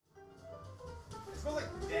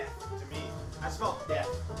smell death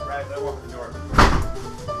right as I walk in the door.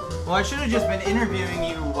 Well, I should have just been interviewing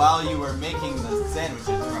you while you were making the sandwiches,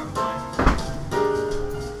 probably.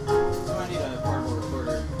 So I need a portable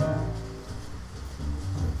recorder.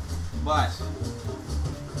 But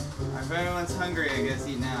if anyone's hungry, I guess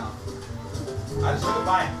eat now. I just took a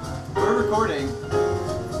bite. We're recording.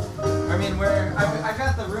 I mean, I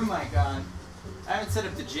got the room mic on. I haven't set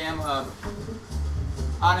up the Jam Hub.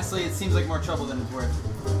 Honestly, it seems like more trouble than it's worth.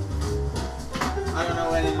 I don't know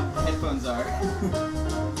what any headphones are.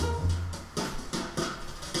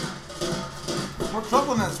 More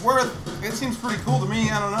trouble than it's worth. It seems pretty cool to me.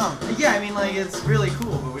 I don't know. Yeah, I mean, like, it's really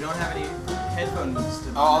cool, but we don't have any headphones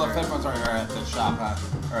to Oh, all the headphones are at the shop, huh?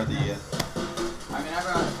 Or the. I mean,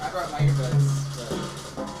 I brought my earbuds, but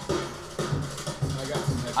I got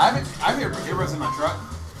some headphones. I have earbuds in my truck.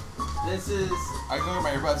 This is. I can go get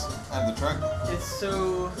my earbuds out of the truck. It's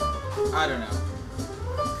so. I don't know.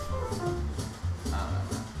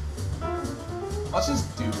 Let's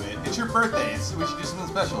just do it. It's your birthday. We should do something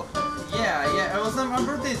special. Yeah. Well, my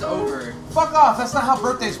birthday's over. Fuck off. That's not how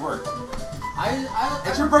birthdays work.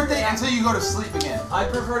 It's your birthday prefer until you go to sleep again. I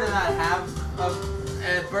prefer to not have a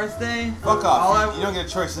birthday. Fuck off. You don't get a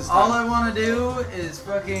choice this time. All I want to do is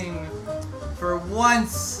fucking, for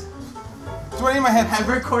once, do I need my headphones? have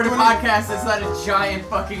record a podcast that's not a giant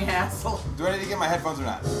fucking hassle. Do I need to get my headphones or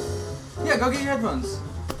not? Yeah, go get your headphones.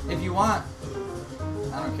 If you want.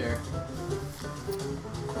 I don't care.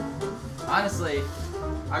 Honestly,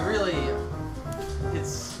 I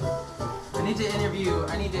need to interview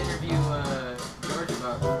George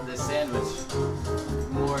about this sandwich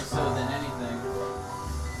more so than anything.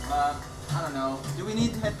 I don't know. Do we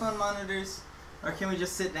need headphone monitors? Or can we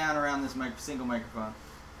just sit down around this single microphone?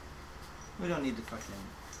 We don't need to fucking...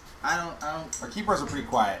 I don't... Our keyboards are pretty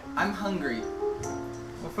quiet. I'm hungry.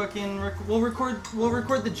 We'll record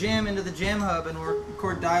the jam into the Jam Hub, and we'll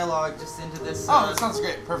record dialogue just into this. Oh, that sounds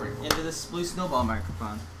great. Perfect. Into this Blue Snowball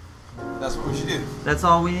microphone. That's what we should do. That's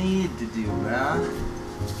all we need to do, man.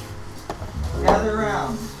 Gather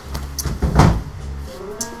around.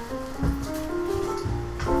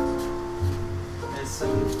 There's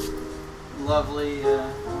some lovely.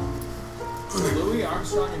 Louis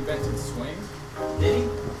Armstrong invented swing. Did he?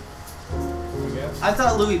 I guess. I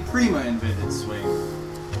thought Louis Prima invented swing.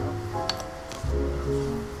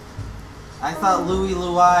 I thought Louis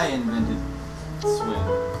Louis invented swing.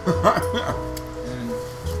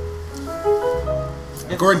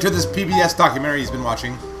 According to this PBS documentary he's been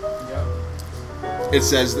watching, it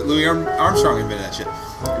says that Louis Armstrong invented that shit.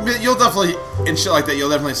 But you'll definitely, in shit like that, you'll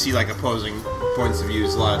definitely see like opposing points of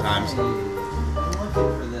views a lot of times. I'm looking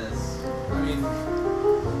for this. I mean,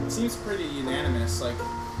 it seems pretty unanimous. Like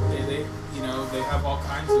they have all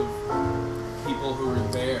kinds of people who were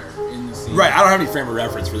there in the scene. Right, I don't have any frame of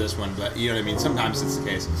reference for this one, but you know what I mean? Sometimes it's the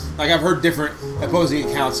case. Like, I've heard different opposing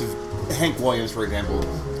accounts of Hank Williams, for example,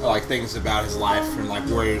 like things about his life and like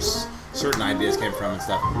where certain ideas came from and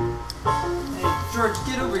stuff. Hey, George,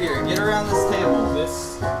 get over here. Get around this table.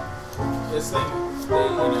 This thing,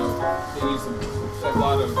 they use a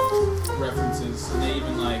lot of references, and they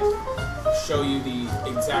even like show you the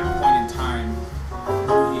exact point in time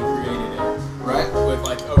he created it. Right. With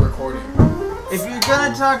like a recording. If you're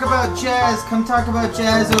gonna talk about jazz, come talk about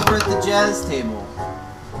jazz over at the jazz table.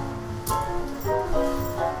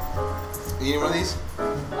 You need one of these?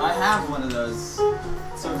 I have one of those.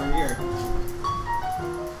 It's over here.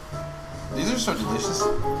 These are so delicious.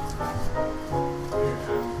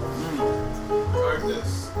 Guard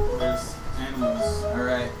this. There's animals.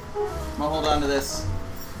 Alright. I'm gonna hold on to this.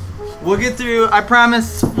 We'll get through, I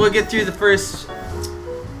promise we'll get through the first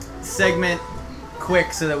segment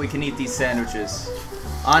quick so that we can eat these sandwiches.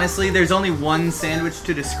 Honestly, there's only one sandwich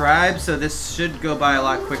to describe, so this should go by a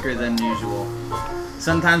lot quicker than usual.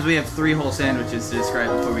 Sometimes we have 3 whole sandwiches to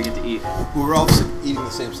describe before we get to eat. We're all eating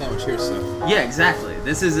the same sandwich here, so. Yeah, exactly.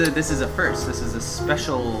 This is a first. This is a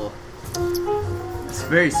special, it's a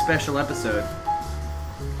very special episode.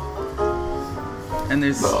 And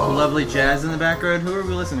there's lovely jazz in the background. Who are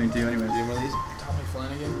we listening to anyways? Do you want these? Tommy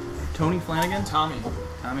Flanagan. Tony Flanagan? Tommy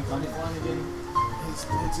Flanagan? Flanagan.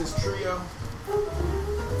 It's his trio.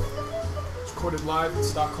 It's recorded live in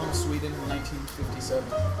Stockholm, Sweden in 1957.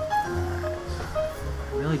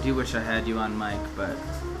 I really do wish I had you on mic, but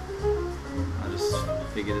I'll just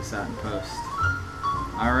figure this out in post.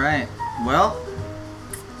 Alright, well.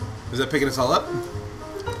 Is that picking us all up?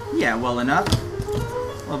 Yeah, well enough.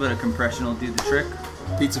 A little bit of compression will do the trick.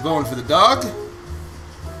 Pizza bone for the dog.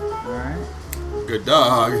 Alright. Good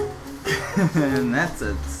dog. And that's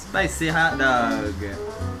a spicy hot dog.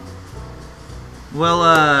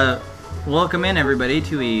 Well, Welcome in, everybody,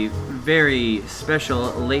 to a very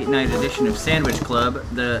special late night edition of Sandwich Club,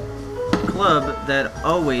 the club that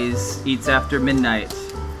always eats after midnight.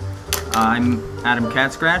 I'm Adam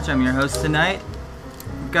Catscratch. I'm your host tonight.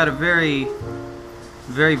 We've got a very,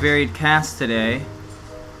 very varied cast today.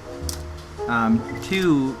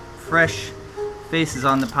 Two fresh faces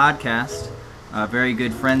on the podcast. Very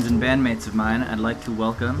good friends and bandmates of mine. I'd like to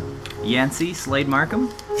welcome Yancey Slade Markham.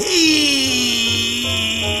 Hey!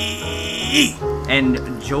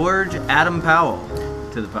 And George Adam Powell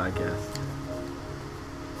to the podcast.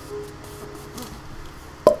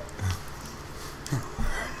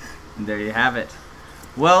 And there you have it.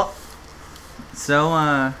 Well, so,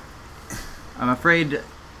 I'm afraid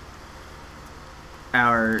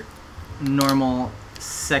our normal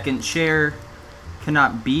second chair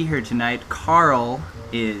cannot be here tonight. Carl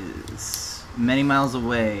is many miles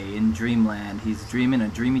away in dreamland. He's dreaming a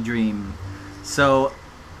dreamy dream. So,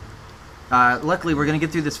 luckily we're going to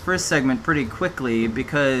get through this first segment pretty quickly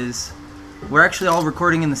because we're actually all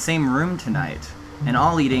recording in the same room tonight and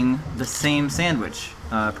all eating the same sandwich,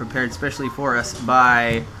 prepared specially for us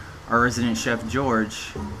by our resident chef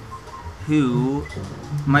George, who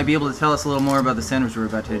might be able to tell us a little more about the sandwich we're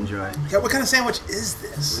about to enjoy. Yeah, what kind of sandwich is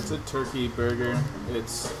this? It's a turkey burger.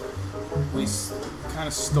 We kind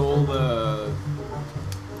of stole the.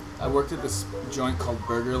 I worked at this joint called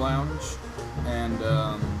Burger Lounge, and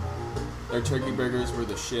their turkey burgers were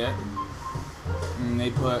the shit. And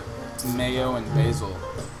they put mayo and basil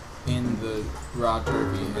in the raw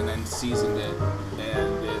turkey, and then seasoned it,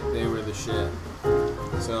 and they were the shit.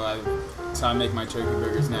 So that's how I make my turkey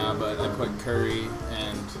burgers now, but I put curry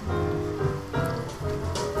and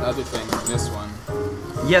other things in this one.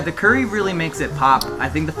 Yeah, the curry really makes it pop. I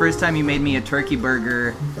think the first time you made me a turkey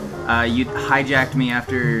burger, you hijacked me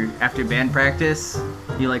after band practice.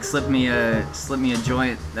 You like slipped me a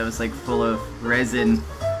joint that was like full of resin,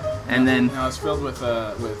 and then No, it's filled with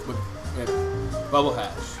bubble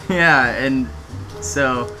hash. yeah, and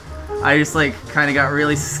so I just like kind of got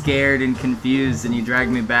really scared and confused, and you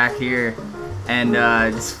dragged me back here and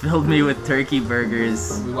just filled me with turkey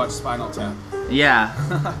burgers. We watched Spinal Tap. Yeah,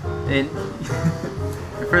 and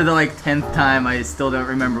for the like 10th time, I still don't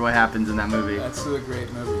remember what happens in that movie. That's a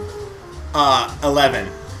great movie.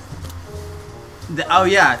 11. Oh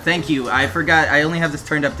yeah, thank you. I forgot. I only have this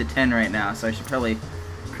turned up to 10 right now, so I should probably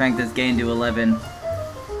crank this gain to 11.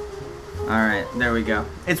 All right, there we go.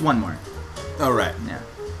 It's one more. All right. Yeah.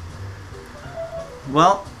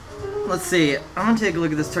 Well, let's see. I'm gonna take a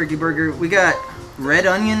look at this turkey burger. We got red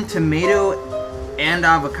onion, tomato, and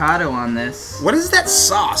avocado on this. What is that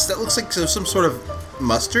sauce? That looks like some sort of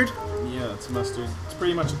mustard. Yeah, it's mustard. It's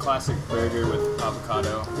pretty much a classic burger with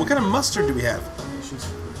avocado. What kind of mustard do we have? It's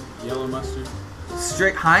just yellow mustard.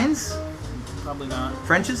 Straight Heinz? Probably not.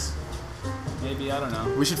 French's? Maybe, I don't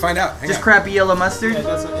know. We should find out. Hang Just on. crappy yellow mustard? Yeah, it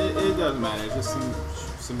doesn't matter. It's just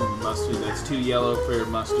some mustard that's too yellow for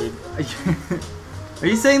mustard. Are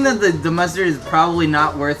you saying that the mustard is probably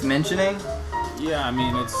not worth mentioning? Yeah, I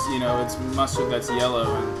mean, it's mustard that's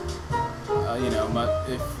yellow, and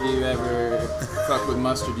if you ever fuck with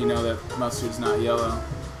mustard, you know that mustard's not yellow.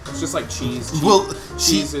 It's just like cheese.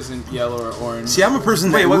 Cheese isn't yellow or orange. See, I'm a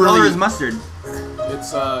person Wait, that what really... color is mustard?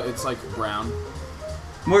 It's like brown.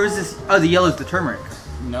 Where is this? Oh, the yellow is the turmeric.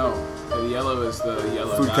 No, the yellow is the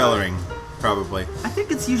yellow Food dye. coloring, probably. I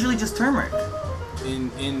think it's usually just turmeric.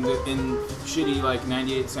 In shitty like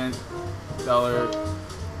 98-cent dollar.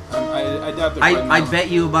 I doubt they're. I bet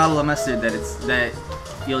you a bottle of mustard that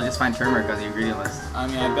you'll just find turmeric on the ingredient list. I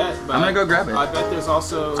mean, I bet. But I'm gonna go grab it. I bet there's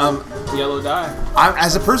also yellow dye.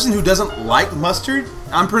 As a person who doesn't like mustard,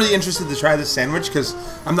 I'm pretty interested to try this sandwich because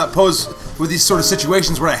I'm not posed with these sort of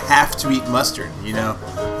situations where I have to eat mustard, you know.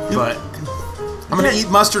 But I'm gonna eat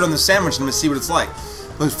mustard on the sandwich and I'm gonna see what it's like.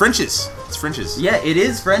 Look, it's French's. It's French's. Yeah, it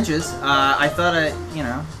is French's. I thought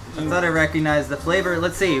I recognized the flavor.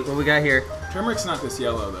 Let's see what we got here. Turmeric's not this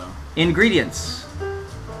yellow though. Ingredients: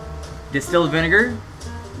 distilled vinegar,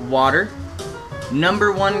 water,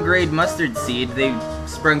 number 1 grade mustard seed. They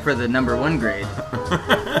sprung for the number 1 grade.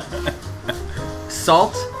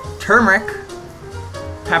 Salt, turmeric,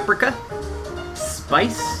 paprika,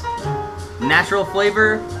 spice, natural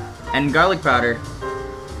flavor, and garlic powder.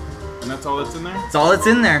 And that's all that's in there? That's all that's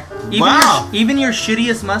in there. Wow. Even your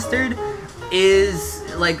shittiest mustard is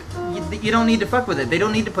like you don't need to fuck with it. They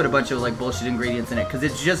don't need to put a bunch of like bullshit ingredients in it because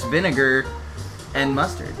it's just vinegar and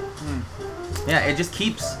mustard. Yeah, it just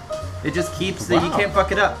keeps that you Wow. can't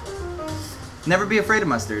fuck it up. Never be afraid of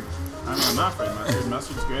mustard. I mean, I'm not afraid of mustard.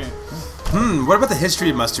 Mustard's great. What about the history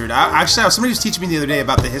of mustard? Somebody was teaching me the other day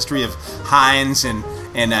about the history of Heinz and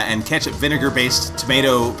and ketchup, vinegar-based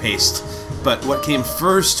tomato paste. But what came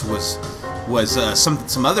first was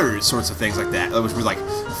some other sorts of things like that. Which were like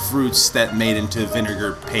fruits that made into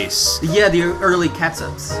vinegar paste. Yeah, the early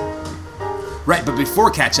ketchups. Right, but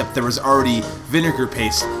before ketchup, there was already vinegar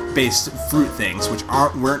paste-based fruit things, which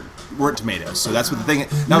weren't tomatoes. So that's what the thing.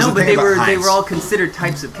 No, but they were all considered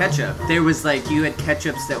types of ketchup. There was like you had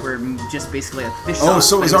ketchups that were just basically a fish sauce. Oh,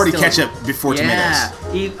 so it was already still, ketchup before tomatoes.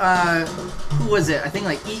 Yeah. Who was it? I think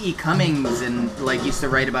like E.E. Cummings and like used to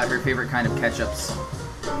write about her favorite kind of ketchups.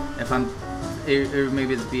 Or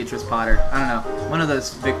maybe it's Beatrice Potter. I don't know. One of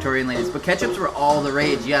those Victorian ladies. But ketchups were all the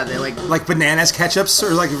rage. Yeah, they like bananas ketchups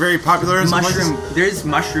are like very popular. In some mushroom. places. There's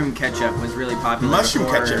mushroom ketchup was really popular. Mushroom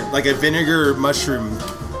before. ketchup, like a vinegar mushroom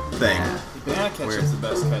thing. Yeah. Banana ketchup's the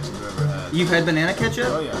best ketchup I've ever had. You've had banana ketchup?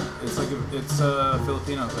 Oh yeah, it's a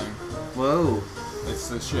Filipino thing. Whoa. It's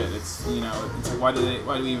the shit. It's it's like why do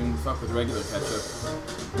we even fuck with regular ketchup?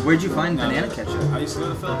 Where'd you find banana ketchup? I used to go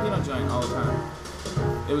to the Filipino joint all the time.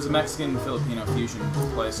 It was a Mexican-Filipino fusion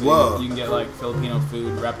place. So Whoa. You can get like Filipino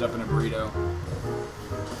food wrapped up in a burrito.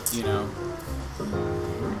 You know.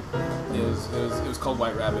 It was called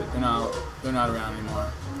White Rabbit. They're not around anymore.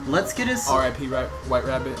 Let's get us R.I.P. White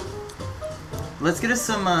Rabbit. Let's get us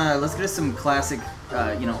some classic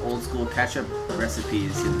old school ketchup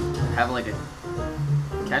recipes and have like a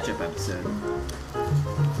ketchup episode.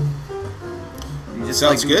 You just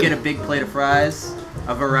Sounds good. Get a big plate of fries,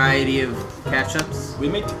 a variety of ketchups. We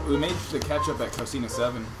made the ketchup at Cocina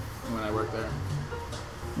 7 when I worked there.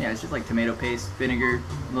 Yeah, it's just like tomato paste, vinegar,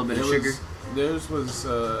 a little bit of sugar. Theirs was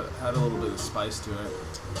had a little bit of spice to it.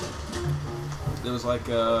 There was like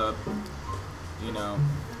it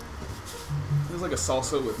was like a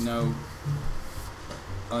salsa with no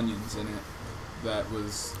onions in it. That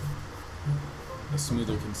was a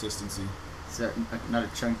smoother consistency. Is that not a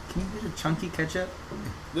chunk? Can you get a chunky ketchup?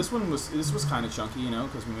 This was kind of chunky,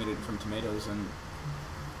 because we made it from tomatoes and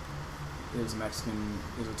it was Mexican.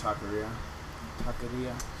 It was a taqueria.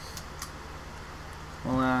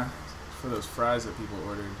 Well, for those fries that people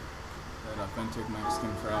ordered, that authentic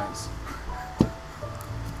Mexican fries.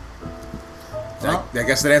 I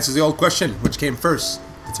guess that answers the old question: which came first,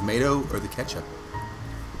 the tomato or the ketchup?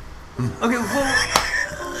 Okay, well,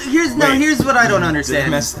 here's what I don't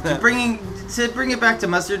understand. To bring it back to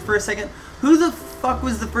mustard for a second, who the fuck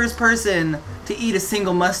was the first person to eat a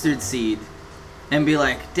single mustard seed and be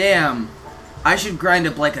like, damn, I should grind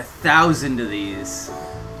up like 1,000 of these?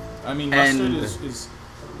 I mean, mustard is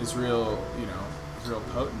real, real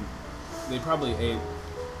potent. They probably ate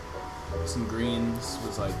some greens,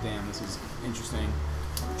 was like, damn, this is interesting.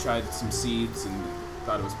 Tried some seeds and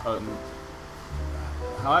thought it was potent.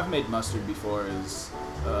 How I've made mustard before is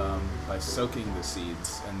by soaking the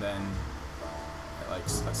seeds and then I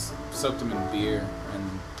soaked them in beer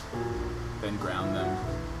and then ground them.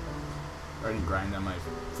 Or I didn't grind them, I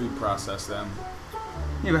food processed them.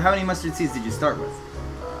 Yeah, but how many mustard seeds did you start with?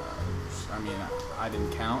 I mean, I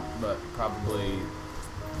didn't count, but probably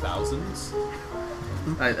thousands.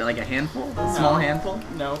 Like a handful? A small handful?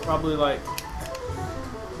 No, probably like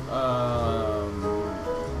a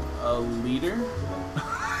liter.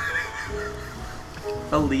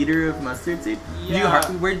 A liter of mustard seed? Yeah.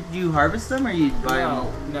 Where did you harvest them, or you buy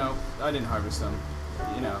them? No, I didn't harvest them.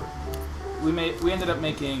 We ended up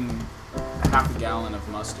making half a gallon of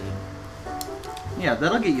mustard. Yeah,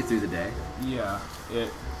 that'll get you through the day. Yeah,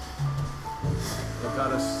 it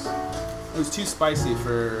got us. It was too spicy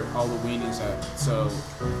for all the weenies, so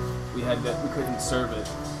we couldn't serve it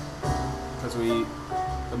because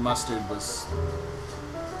the mustard was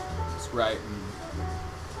right and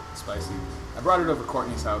spicy. I brought it over to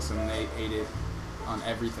Courtney's house and they ate it on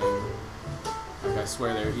everything. Like I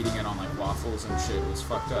swear they were eating it on like waffles and shit. It was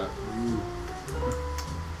fucked up.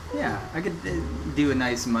 Yeah, I could do a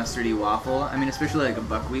nice mustardy waffle. I mean, especially like a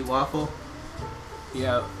buckwheat waffle.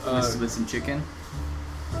 Yeah. With some chicken.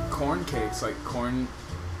 Corn cakes, like corn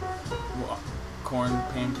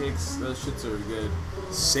pancakes. Those shits are good.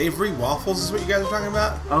 Savory waffles is what you guys are talking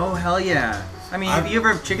about? Oh hell yeah! I mean, have you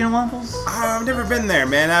ever had chicken and waffles? I've never been there,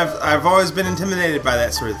 man. I've always been intimidated by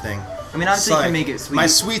that sort of thing. I mean, obviously you can make it sweet. My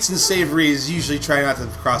sweets and savories usually try not to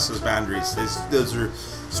cross those boundaries. Those are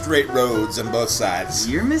straight roads on both sides.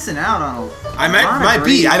 You're missing out on I might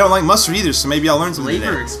be. I don't like mustard either, so maybe I'll learn something today.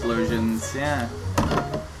 Flavor explosions, yeah.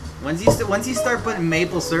 Once you start putting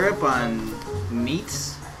maple syrup on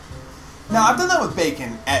meats. No, I've done that with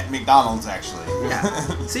bacon at McDonald's, actually. Yeah.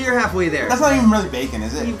 So you're halfway there. That's not even really bacon,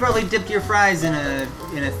 is it? You probably dipped your fries in a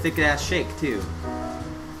thick ass shake too.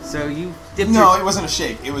 So you dipped. No, it wasn't a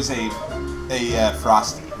shake. It was a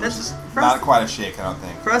frosty. Not quite a shake, I don't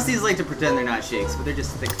think. Frosties like to pretend they're not shakes, but they're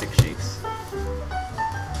just thick shakes.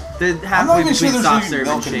 They're I'm not halfway even sure between there's soft any serve and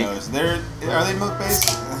milk in shake. those. Are they milk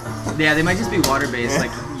based? Yeah, they might just be water based,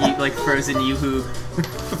 like frozen Yoo-hoo.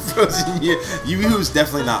 Frozen Yoo-Hoo's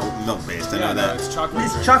definitely not milk based. I know no, that. it's chocolate.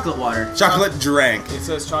 It's drink. chocolate water. Chocolate drink. It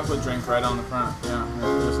says chocolate drink right on the front. Yeah,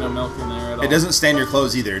 there's no milk in there at all. It doesn't stain your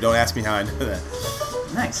clothes either. Don't ask me how I know that.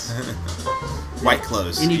 Nice. White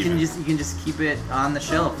clothes. And you even. can just keep it on the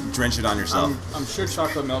shelf. Drench it on yourself. I'm sure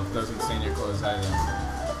chocolate milk doesn't stain your clothes either.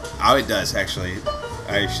 Oh, it does actually.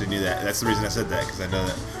 I actually knew that. That's the reason I said that, because I know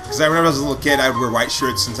that. Because I remember as a little kid, I would wear white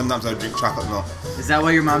shirts, and sometimes I would drink chocolate milk. Is that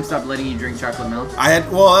why your mom stopped letting you drink chocolate milk?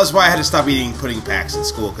 That's why I had to stop eating pudding packs in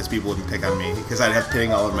school, because people wouldn't pick on me, because I'd have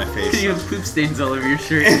pudding all over my face. You have poop stains all over your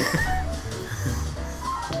shirt.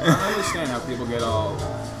 I don't understand how people get all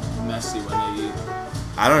messy when they eat.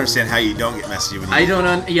 I don't understand how you don't get messy when you I don't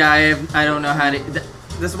know how to.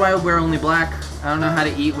 That's why I wear only black. I don't know how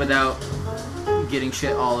to eat without getting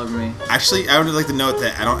shit all over me. Actually, I would like to note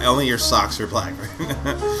that only your socks are black.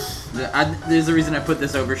 There's a reason I put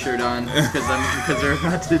this overshirt on because we're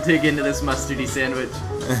about to dig into this mustardy sandwich.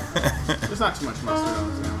 There's not too much mustard on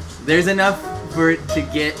the sandwich. There's enough for it to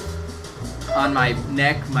get on my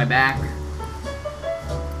neck, my back,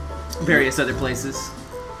 various other places.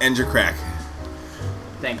 And your crack.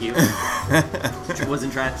 Thank you.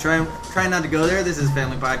 Wasn't trying not to go there. This is a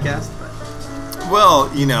family podcast, but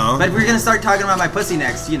Well, you know. we're gonna start talking about my pussy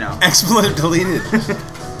next. You know, Expletive deleted.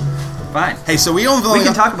 fine. Hey, so we've only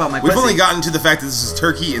talk about my We've pussy. only gotten to the fact that this is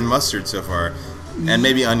turkey and mustard so far, and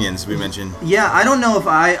maybe onions. We mentioned. Yeah, I don't know if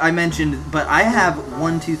I mentioned, but I have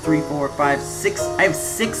 1, 2, 3, 4, 5, 6. I have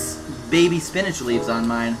 6 baby spinach leaves on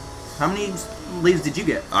mine. How many leaves did you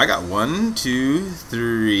get? I got 1, 2,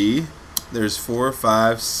 3. There's 4,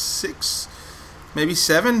 5, 6, maybe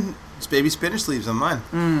 7 baby spinach leaves on mine.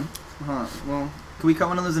 Huh. Well, can we cut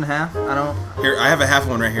one of those in half? I don't. Here, I have a half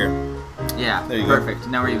one right here. Yeah. There you go. Perfect.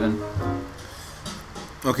 Now we're even.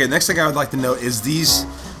 Okay, next thing I would like to note is these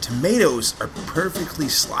tomatoes are perfectly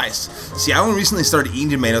sliced. See, I only recently started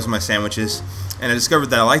eating tomatoes in my sandwiches, and I discovered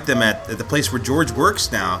that I like them at the place where George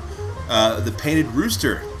works now, the Painted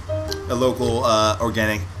Rooster, a local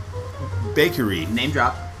organic bakery. Name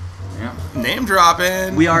drop. Yeah. Name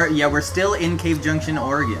dropping. We're still in Cave Junction,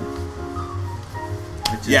 Oregon.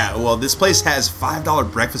 Yeah, well, this place has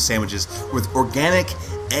 $5 breakfast sandwiches with organic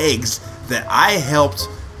eggs that I helped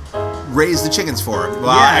raise the chickens for.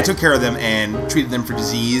 Well, Yeah. I took care of them and treated them for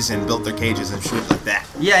disease and built their cages and shit like that.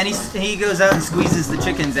 Yeah, and he goes out and squeezes the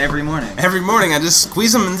chickens every morning Every morning, I just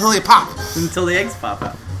squeeze them until they pop. until the eggs pop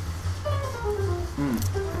out.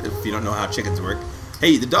 If you don't know how chickens work.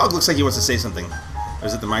 Hey, the dog looks like he wants to say something. I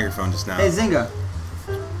was at the microphone just now. Hey, Zynga.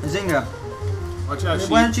 Zynga. Watch out.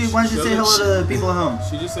 Why don't you say hello to the people at home?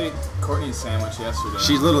 She just ate Courtney's sandwich yesterday.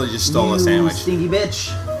 She literally just stole a sandwich. Stinky bitch.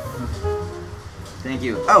 Thank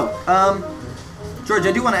you. Oh, George,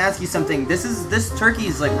 I do want to ask you something. This turkey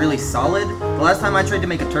is like really solid. The last time I tried to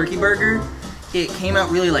make a turkey burger, it came out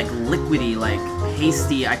really like liquidy, like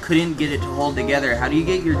pasty. I couldn't get it to hold together. How do you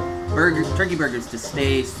get your turkey burgers to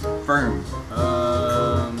stay firm?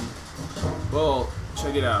 Well,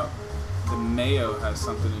 check it out. The mayo has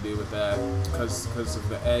something to do with that because of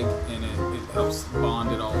the egg in it. It helps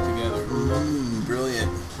bond it all together.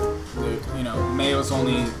 Brilliant. Mayo's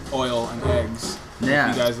only oil and eggs.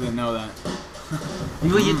 Yeah. You guys didn't know that.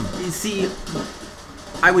 Well, you see,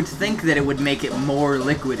 I would think that it would make it more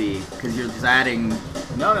liquidy because you're just adding.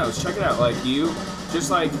 No, check it out. Like you just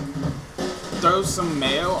like throw some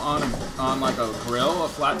mayo on like a grill, a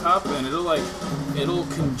flat top, and it'll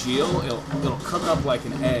congeal. It'll cook up like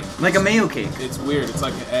an egg. Like a mayo cake. It's weird. It's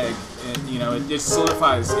like an egg. It just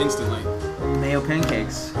solidifies instantly. Mayo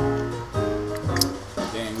pancakes.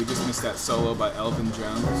 Dang, we just missed that solo by Elvin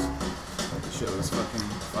Jones. The shit was fucking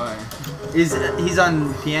fire. He's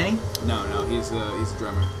on piano? No, he's a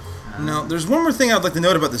drummer. No, there's one more thing I'd like to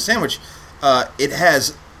note about the sandwich. It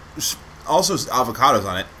has also avocados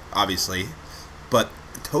on it, obviously, but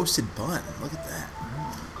toasted bun. Look at that.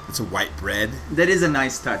 It's a white bread. That is a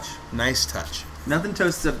nice touch. Nice touch. Nothing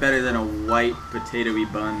toasts up better than a white potato-y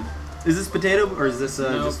bun. Is this potato or is this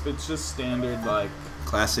No, just... it's just standard like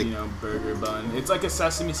Classic. burger bun. It's like a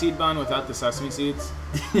sesame seed bun without the sesame seeds.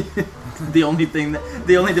 the only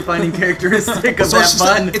defining characteristic of So that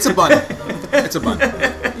bun? It's a bun. It's a bun.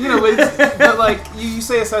 But like you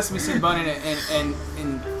say a sesame seed bun and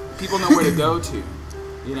people know where to go to.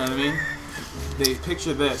 You know what I mean? They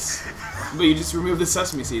picture this, but you just remove the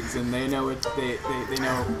sesame seeds and they know it. They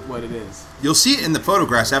know what it is. You'll see it in the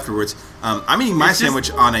photographs afterwards. I'm eating my It's just- sandwich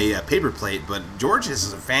on a paper plate, but George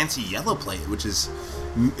has a fancy yellow plate, which is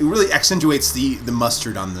it really accentuates the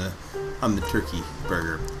mustard on the turkey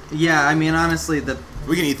burger. Yeah, I mean, honestly, the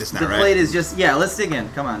We can eat this now, the right? plate is just let's dig in.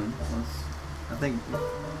 Come on. I think.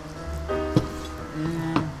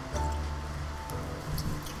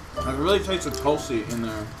 I really taste the Tulsi in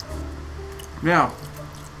there. Yeah,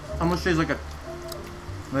 almost tastes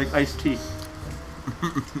like iced tea.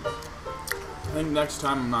 I think next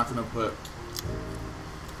time I'm not gonna put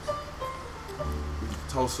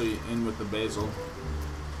Tulsi in with the basil.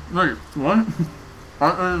 Wait, what?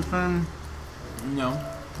 Aren't they the same? No,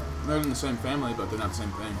 they're in the same family, but they're not the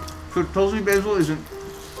same thing. So Tulsi basil isn't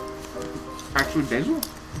actually basil?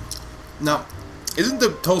 No, isn't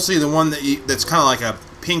the Tulsi the one that's kind of like a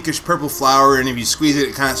pinkish purple flower, and if you squeeze it,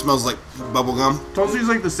 it kind of smells like bubble gum? Tulsi's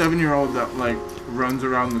like the 7-year-old that like runs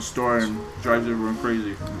around the store and drives everyone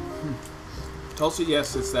crazy. Tulsi,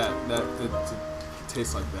 yes, it's that it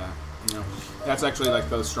tastes like that. You know, that's actually like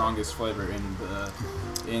the strongest flavor in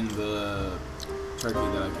the turkey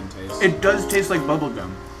that I can taste. It does taste like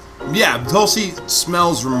bubblegum. Yeah, Tulsi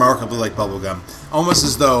smells remarkably like bubblegum. Almost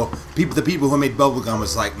as though the people who made bubblegum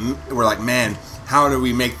were like, man, how do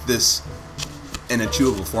we make this in a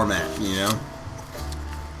chewable format, you know?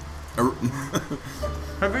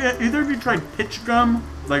 Have either of you tried pitch gum?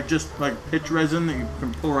 Like just like pitch resin that you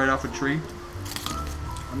can pull right off a tree?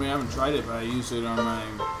 I mean, I haven't tried it, but I use it on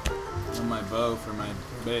my bow for my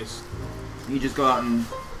base. You just go out and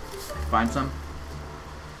find some.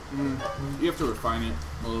 You have to refine it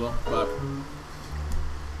a little, but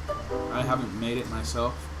I haven't made it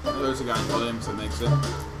myself. There's a guy in Williams that makes it.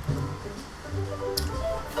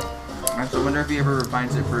 I also wonder if he ever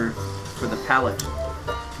refines it for the palate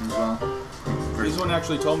as well. He's the one who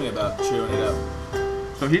actually told me about chewing it up.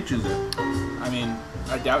 So he chews it. I mean,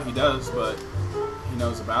 I doubt he does, but he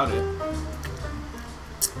knows about it.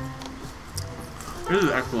 This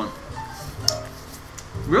is excellent.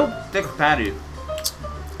 Real thick patty.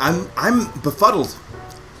 I'm befuddled.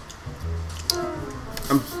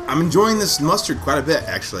 I'm enjoying this mustard quite a bit,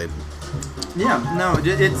 actually. Yeah, no,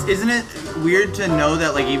 isn't it weird to know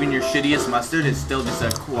that like even your shittiest mustard is still just a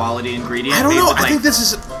quality ingredient? I don't based know. on, I like, think this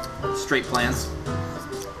is. straight plants.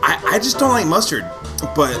 I just don't like mustard,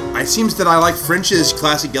 but it seems that I like French's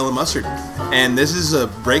classic yellow mustard, and this is a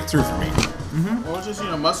breakthrough for me. Well, it's just,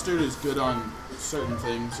 mustard is good on certain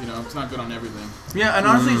things, it's not good on everything. Yeah, and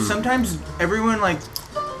honestly, sometimes everyone like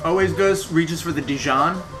always reaches for the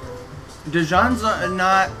Dijon. Dijon's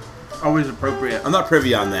not always appropriate. I'm not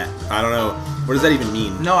privy on that. I don't know. What does that even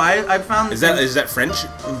mean? No, I found Is that French?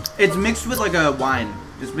 it's mixed with like a wine.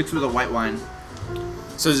 It's mixed with a white wine.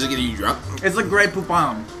 So does it get you drunk? It's like Grey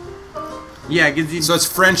Poupon. Yeah, it gives you. So it's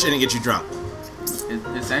French and it gets you drunk.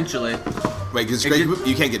 Essentially. Wait, because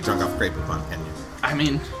you can't get drunk off grape Poupon, can you? I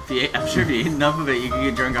mean, I'm sure if you eat enough of it, you can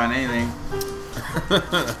get drunk on anything.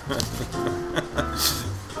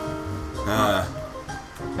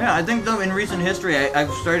 Yeah, I think though in recent history,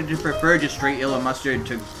 I've started to prefer just straight yellow mustard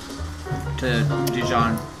to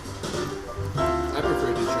Dijon. I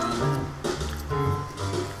prefer Dijon.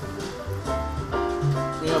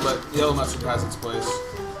 Yeah, but yellow mustard has its place.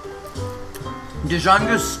 Dijon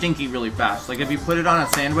goes stinky really fast. Like if you put it on a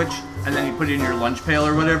sandwich and then you put it in your lunch pail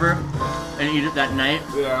or whatever and eat it that night,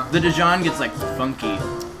 Yeah. the Dijon gets like funky.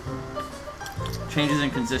 Changes in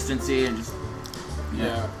consistency and just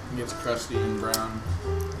Yeah, it gets crusty and brown.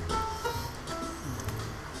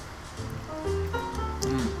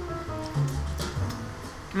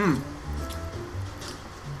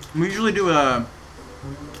 We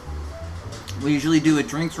usually do a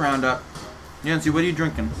drinks roundup. Yancy, what are you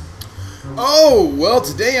drinking? Oh, well,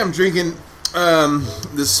 today I'm drinking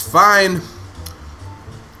this fine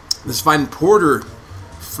porter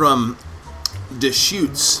from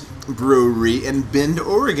Deschutes Brewery in Bend,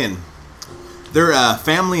 Oregon. They're a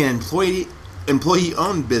family and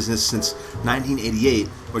employee-owned business since 1988,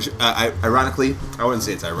 which, ironically, I wouldn't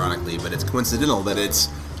say it's ironically, but it's coincidental that it's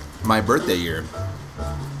my birthday year.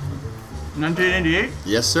 1988?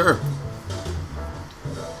 Yes, sir.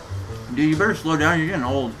 Dude, you better slow down. You're getting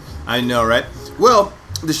old. I know, right? Well,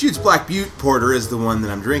 the Deschutes Black Butte Porter is the one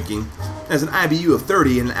that I'm drinking. It has an IBU of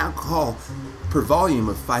 30 and an alcohol per volume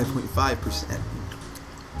of 5.5%. Man,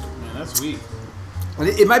 that's weak. And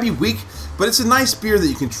it might be weak, but it's a nice beer that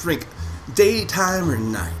you can drink daytime or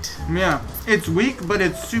night. Yeah, it's weak, but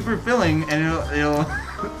it's super filling, and it'll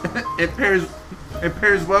it pairs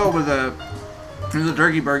well with a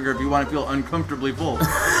turkey burger if you want to feel uncomfortably full.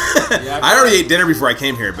 Yeah, I already ate dinner before I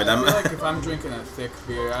came here, but I feel like if I'm drinking a thick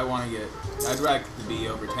beer, I'd like it to be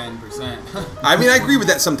over 10%. I mean, I agree with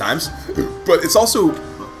that sometimes, but it's also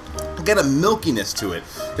got a milkiness to it.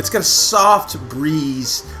 It's got a soft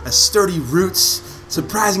breeze, a sturdy roots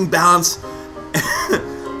surprising balance.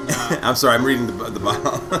 I'm sorry, I'm reading the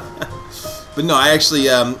bottle. But no, I actually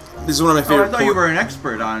this is one of my favorite. I thought you were an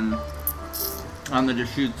expert on the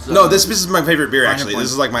Deschutes. No, this is my favorite beer actually. Pineapple.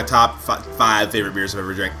 This is like my top 5 favorite beers I've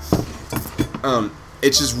ever drank.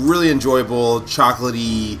 It's just really enjoyable,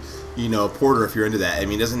 chocolatey, porter if you're into that. I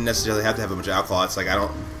mean, it doesn't necessarily have to have a bunch of alcohol. It's like I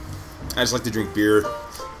just like to drink beer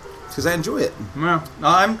because I enjoy it. No,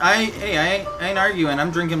 I ain't arguing.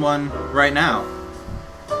 I'm drinking one right now.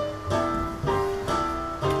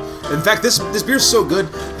 In fact, this beer is so good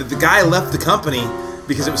that the guy left the company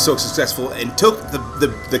because it was so successful and took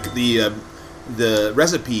the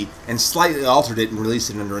recipe and slightly altered it and released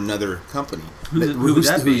it under another company. Who would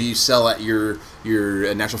that be? Who you sell at your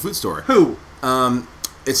natural food store. Who?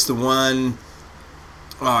 It's the one.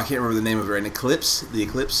 Oh, I can't remember the name of it right now. Eclipse. The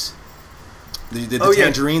Eclipse. The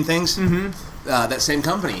tangerine things. Mm-hmm. That same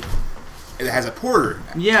company. It has a porter.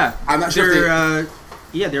 Yeah. I'm not sure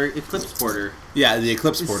if they're Eclipse Porter. Yeah, the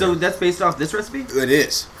Eclipse porter. So that's based off this recipe? It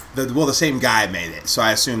is. The same guy made it, so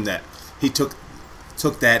I assume that he took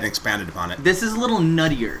that and expanded upon it. This is a little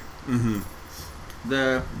nuttier. Mm-hmm.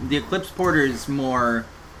 The Eclipse Porter is more.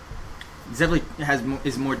 It definitely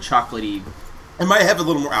is more chocolatey. It might have a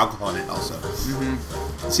little more alcohol in it, also.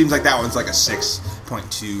 Mm-hmm. It seems like that one's like a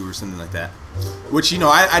 6.2 or something like that. Which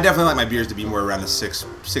I definitely like my beers to be more around the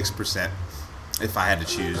 6%, if I had to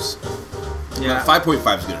choose. Yeah.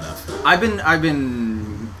 5.5 is good enough. I've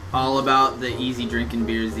been all about the easy drinking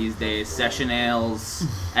beers these days. Session ales,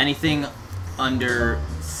 anything under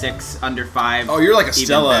 6, under 5. Oh, you're like a even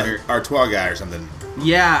Stella better. Artois guy or something.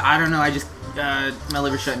 Yeah, I don't know. I just my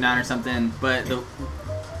liver's shutting down or something. But the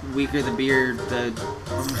weaker the beer,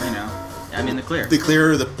 I'm in the clear. The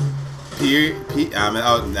clearer the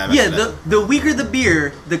the weaker the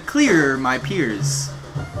beer, the clearer my peers.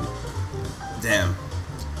 Damn.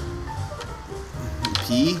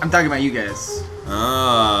 Pee? I'm talking about you guys.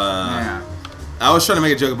 Yeah. I was trying to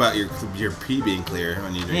make a joke about your pee being clear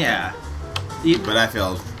when you drink Yeah. it. But I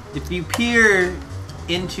failed. If you peer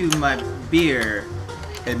into my beer,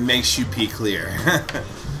 It makes you pee clear.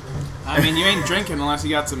 I mean, you ain't drinking unless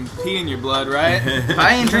you got some pee in your blood, right? if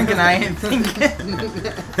I ain't drinking, I ain't thinking.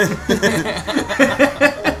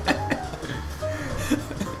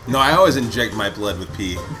 No, I always inject my blood with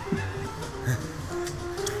pee.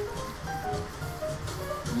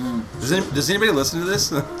 Does anybody listen to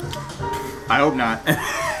this? I hope not.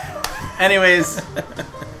 Anyways,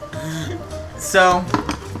 so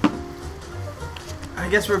I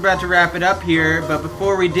guess we're about to wrap it up here. But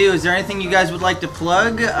before we do, is there anything you guys would like to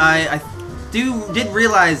plug? I did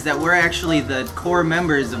realize that we're actually the core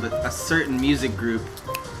members of a certain music group.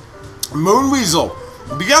 Moonweasel.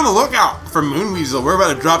 Be on the lookout for Moonweasel. We're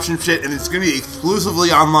about to drop some shit, and it's going to be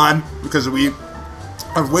exclusively online because we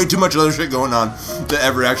have way too much other shit going on to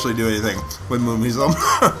ever actually do anything with Moonweasel.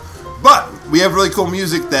 But we have really cool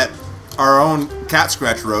music that our own Cat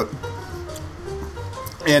Scratch wrote.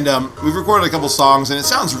 And we've recorded a couple songs, and it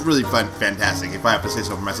sounds really fantastic, if I have to say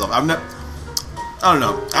so for myself. I don't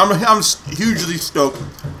know. I'm hugely stoked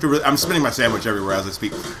to. I'm spinning my sandwich everywhere as I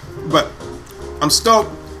speak, but I'm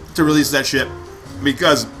stoked to release that shit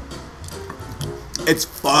because it's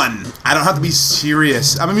fun. I don't have to be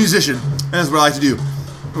serious. I'm a musician, and that's what I like to do.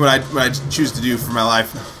 What I choose to do for my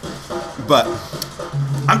life, but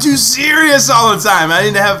I'm too serious all the time. I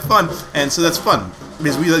need to have fun, and so that's fun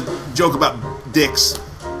because we like joke about dicks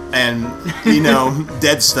and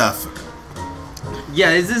dead stuff.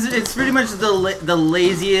 Yeah, it's pretty much the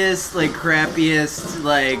laziest, like crappiest,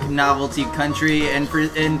 like novelty country, and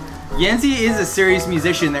Yancey is a serious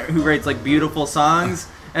musician who writes like beautiful songs,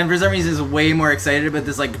 and for some reason is way more excited about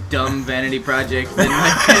this like dumb vanity project than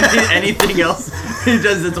like anything else he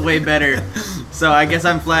does that's way better. So I guess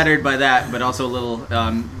I'm flattered by that, but also a little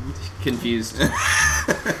confused.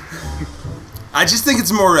 I just think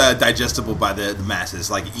it's more digestible by the masses.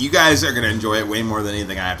 Like, you guys are going to enjoy it way more than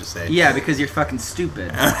anything I have to say. Yeah, because you're fucking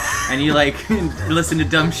stupid. And you, like, listen to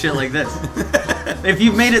dumb shit like this. If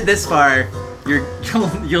you've made it this far,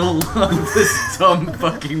 you'll love this dumb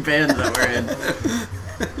fucking band that we're in.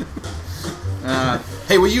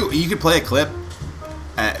 Hey, well, you could play a clip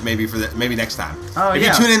maybe next time. Oh, if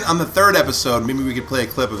yeah. you tune in on the 3rd episode, maybe we could play a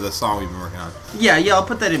clip of the song we've been working on. Yeah, I'll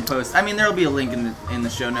put that in post. I mean, there'll be a link in the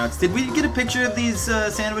show notes. Did we get a picture of these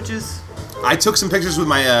sandwiches? I took some pictures with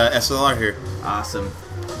my SLR here. Awesome.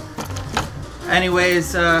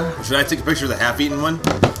 Anyways, should I take a picture of the half-eaten one?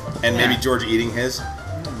 And maybe George eating his?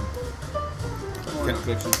 No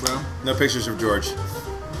pictures, bro. No pictures of George.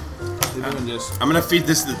 I'm gonna feed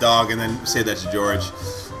this to the dog and then say that to George.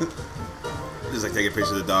 Just like take a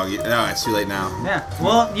picture of the dog. No, it's too late now. yeah.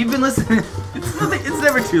 Well, you've been listening. It's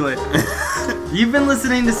never too late. You've been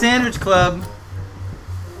listening to Sandwich Club.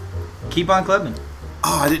 Keep on clubbing.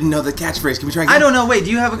 Oh, I didn't know the catchphrase. Can we try again? I don't know. Wait,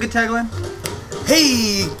 do you have a good tagline?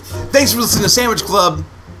 Hey, thanks for listening to Sandwich Club.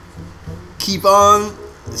 Keep on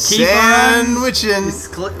sandwiching.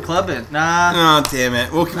 Clubbing. Nah. Oh, damn it.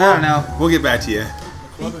 I don't know. We'll get back to you.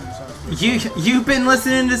 You've been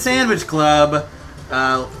listening to Sandwich Club.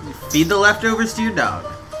 Feed the leftovers to your dog.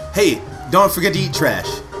 Hey, don't forget to eat trash.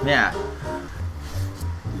 Yeah.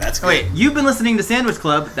 That's good. Wait, you've been listening to Sandwich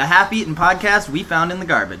Club, the half-eaten podcast we found in the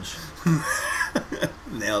garbage.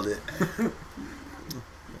 Nailed it.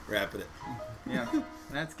 Wrapping it. Yeah,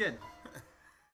 that's good.